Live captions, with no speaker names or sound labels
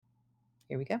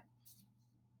Here we go.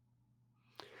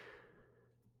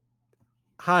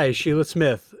 Hi, Sheila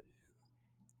Smith.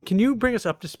 Can you bring us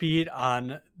up to speed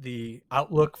on the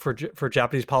outlook for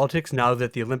Japanese politics now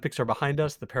that the Olympics are behind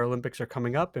us, the Paralympics are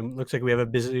coming up, and it looks like we have a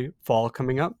busy fall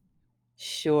coming up?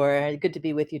 Sure. Good to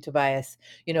be with you, Tobias.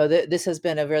 This has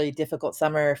been a really difficult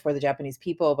summer for the Japanese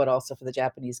people, but also for the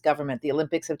Japanese government. The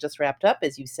Olympics have just wrapped up,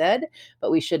 as you said,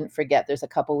 but we shouldn't forget there's a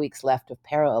couple weeks left of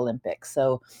Paralympics.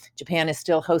 So Japan is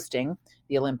still hosting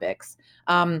the Olympics.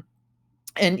 Um,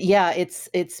 and yeah, it's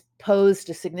posed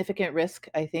a significant risk,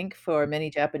 I think, for many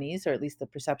Japanese, or at least the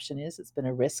perception is it's been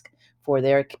a risk for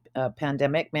their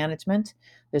pandemic management.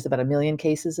 There's about 1 million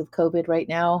cases of COVID right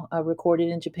now recorded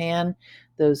in Japan.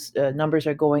 Those numbers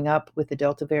are going up with the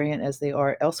Delta variant as they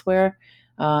are elsewhere.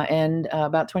 And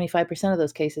about 25% of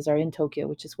those cases are in Tokyo,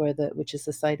 which is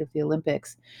the site of the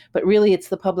Olympics. But really, it's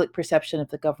the public perception of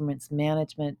the government's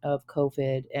management of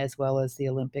COVID as well as the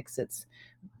Olympics that's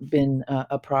been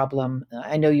a problem.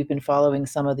 I know you've been following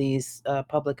some of these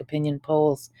public opinion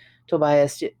polls.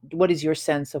 Tobias, what is your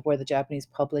sense of where the Japanese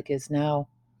public is now?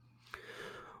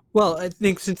 Well, I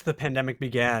think since the pandemic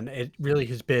began, it really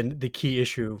has been the key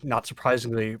issue, not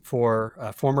surprisingly, for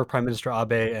former Prime Minister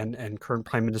Abe and current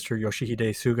Prime Minister Yoshihide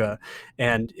Suga.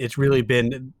 And it's really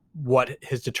been what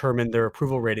has determined their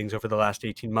approval ratings over the last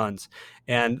 18 months.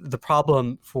 And the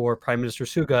problem for Prime Minister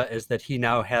Suga is that he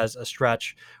now has a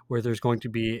stretch where there's going to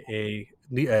be a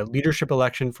leadership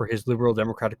election for his Liberal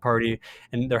Democratic Party,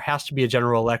 and there has to be a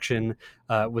general election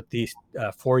with the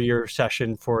 4-year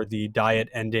session for the Diet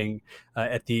ending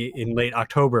in late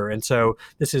October. And so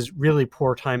this is really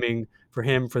poor timing for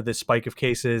him for this spike of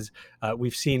cases.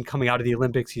 We've seen coming out of the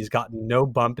Olympics, he's gotten no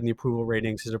bump in the approval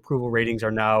ratings. His approval ratings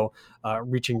are now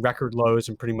reaching record lows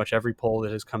in pretty much every poll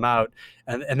that has come out.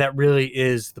 And that really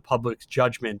is the public's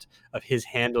judgment of his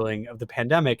handling of the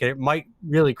pandemic. And it might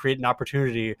really create an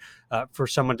opportunity for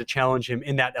someone to challenge him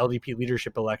in that LDP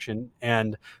leadership election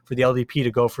and for the LDP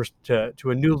to go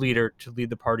to a new leader to lead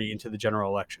the party into the general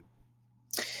election.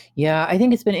 Yeah, I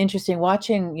think it's been interesting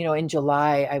watching. In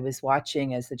July, I was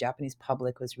watching as the Japanese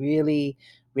public was really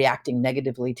reacting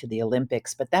negatively to the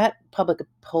Olympics, but that public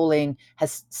polling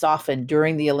has softened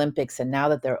during the Olympics, and now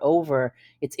that they're over,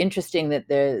 it's interesting that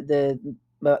the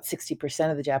about 60%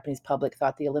 of the Japanese public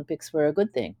thought the Olympics were a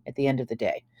good thing at the end of the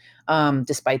day,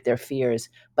 despite their fears.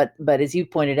 But as you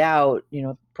pointed out,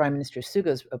 Prime Minister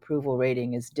Suga's approval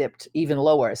rating is dipped even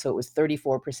lower. So it was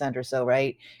 34% or so,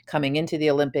 right? Coming into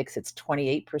the Olympics, it's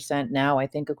 28% now, I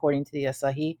think, according to the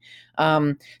Asahi.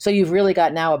 So you've really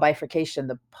got now a bifurcation.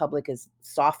 The public has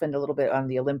softened a little bit on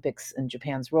the Olympics and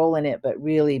Japan's role in it, but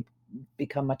really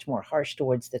become much more harsh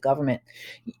towards the government.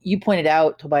 You pointed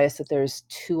out, Tobias, that there's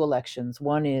two elections.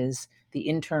 One is the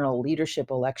internal leadership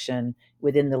election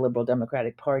within the Liberal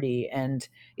Democratic Party. And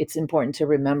it's important to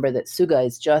remember that Suga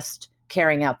is just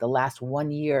carrying out the last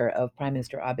 1 year of Prime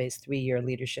Minister Abe's 3-year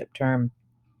leadership term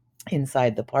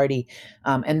inside the party.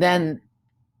 And then,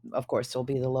 of course, there'll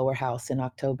be the lower house in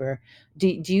October.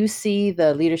 Do you see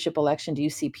the leadership election? Do you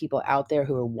see people out there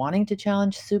who are wanting to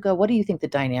challenge Suga? What do you think the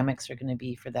dynamics are going to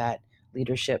be for that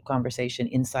leadership conversation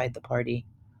inside the party?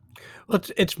 Well,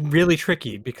 it's really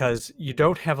tricky because you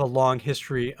don't have a long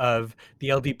history of the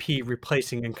LDP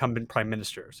replacing incumbent prime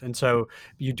ministers. And so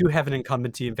you do have an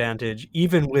incumbency advantage,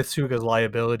 even with Suga's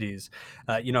liabilities.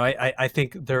 I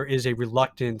think there is a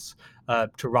reluctance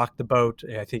to rock the boat.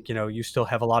 I think, you still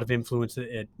have a lot of influence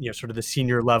at sort of the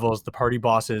senior levels, the party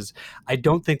bosses. I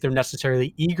don't think they're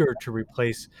necessarily eager to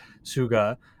replace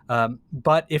Suga.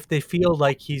 But if they feel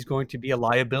like he's going to be a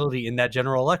liability in that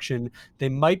general election, they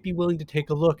might be willing to take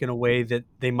a look in a way that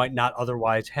they might not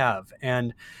otherwise have.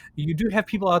 And you do have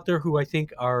people out there who I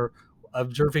think are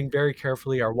observing very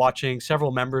carefully, are watching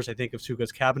several members, I think, of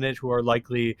Suga's cabinet who are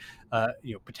likely,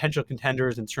 potential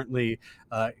contenders and certainly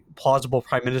plausible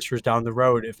prime ministers down the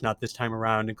road, if not this time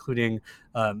around, including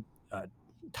um, uh,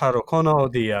 Taro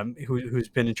Kono, who's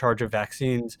been in charge of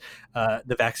vaccines,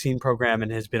 the vaccine program,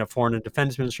 and has been a foreign and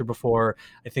defense minister before.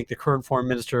 I think the current foreign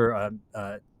minister,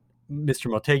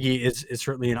 Mr. Motegi, is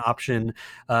certainly an option.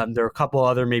 There are a couple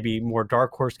other maybe more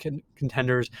dark horse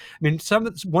contenders. I mean,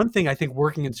 one thing I think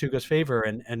working in Suga's favor,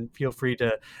 and feel free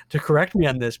to correct me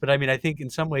on this, but I mean, I think in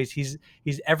some ways he's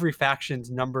every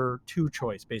faction's number two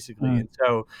choice basically, Mm. and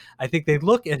so I think they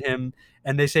look at him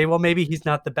and they say, well, maybe he's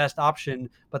not the best option,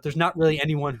 but there's not really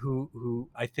anyone who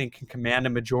I think can command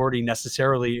a majority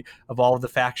necessarily of all of the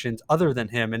factions other than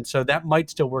him, and so that might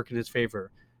still work in his favor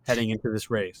heading into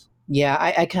this race. Yeah,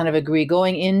 I kind of agree.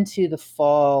 Going into the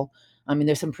fall, I mean,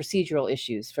 there's some procedural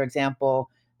issues. For example,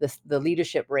 the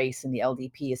leadership race in the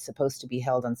LDP is supposed to be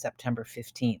held on September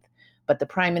 15th. but the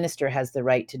prime minister has the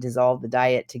right to dissolve the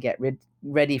Diet to get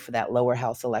ready for that lower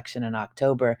house election in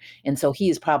October. And so he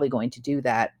is probably going to do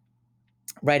that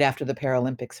right after the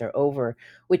Paralympics are over,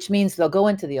 which means they'll go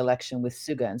into the election with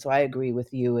Suga. And so I agree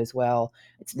with you as well.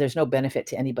 There's no benefit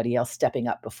to anybody else stepping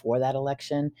up before that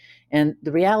election. And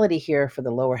the reality here for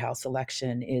the lower house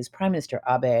election is Prime Minister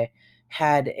Abe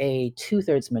had a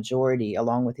two-thirds majority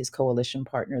along with his coalition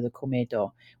partner, the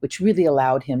Komeito, which really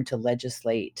allowed him to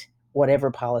legislate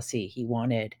whatever policy he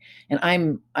wanted.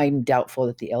 And I'm doubtful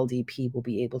that the LDP will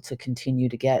be able to continue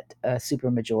to get a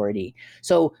supermajority.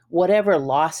 So whatever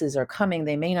losses are coming,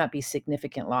 they may not be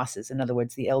significant losses. In other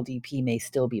words, the LDP may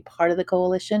still be part of the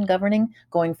coalition governing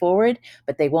going forward,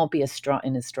 but they won't be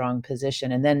in a strong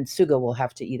position. And then Suga will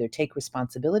have to either take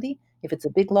responsibility if it's a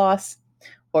big loss,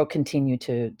 or continue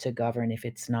to govern if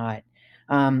it's not.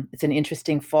 It's an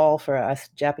interesting fall for us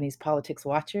Japanese politics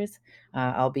watchers.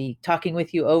 I'll be talking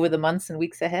with you over the months and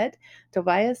weeks ahead,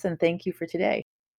 Tobias, and thank you for today.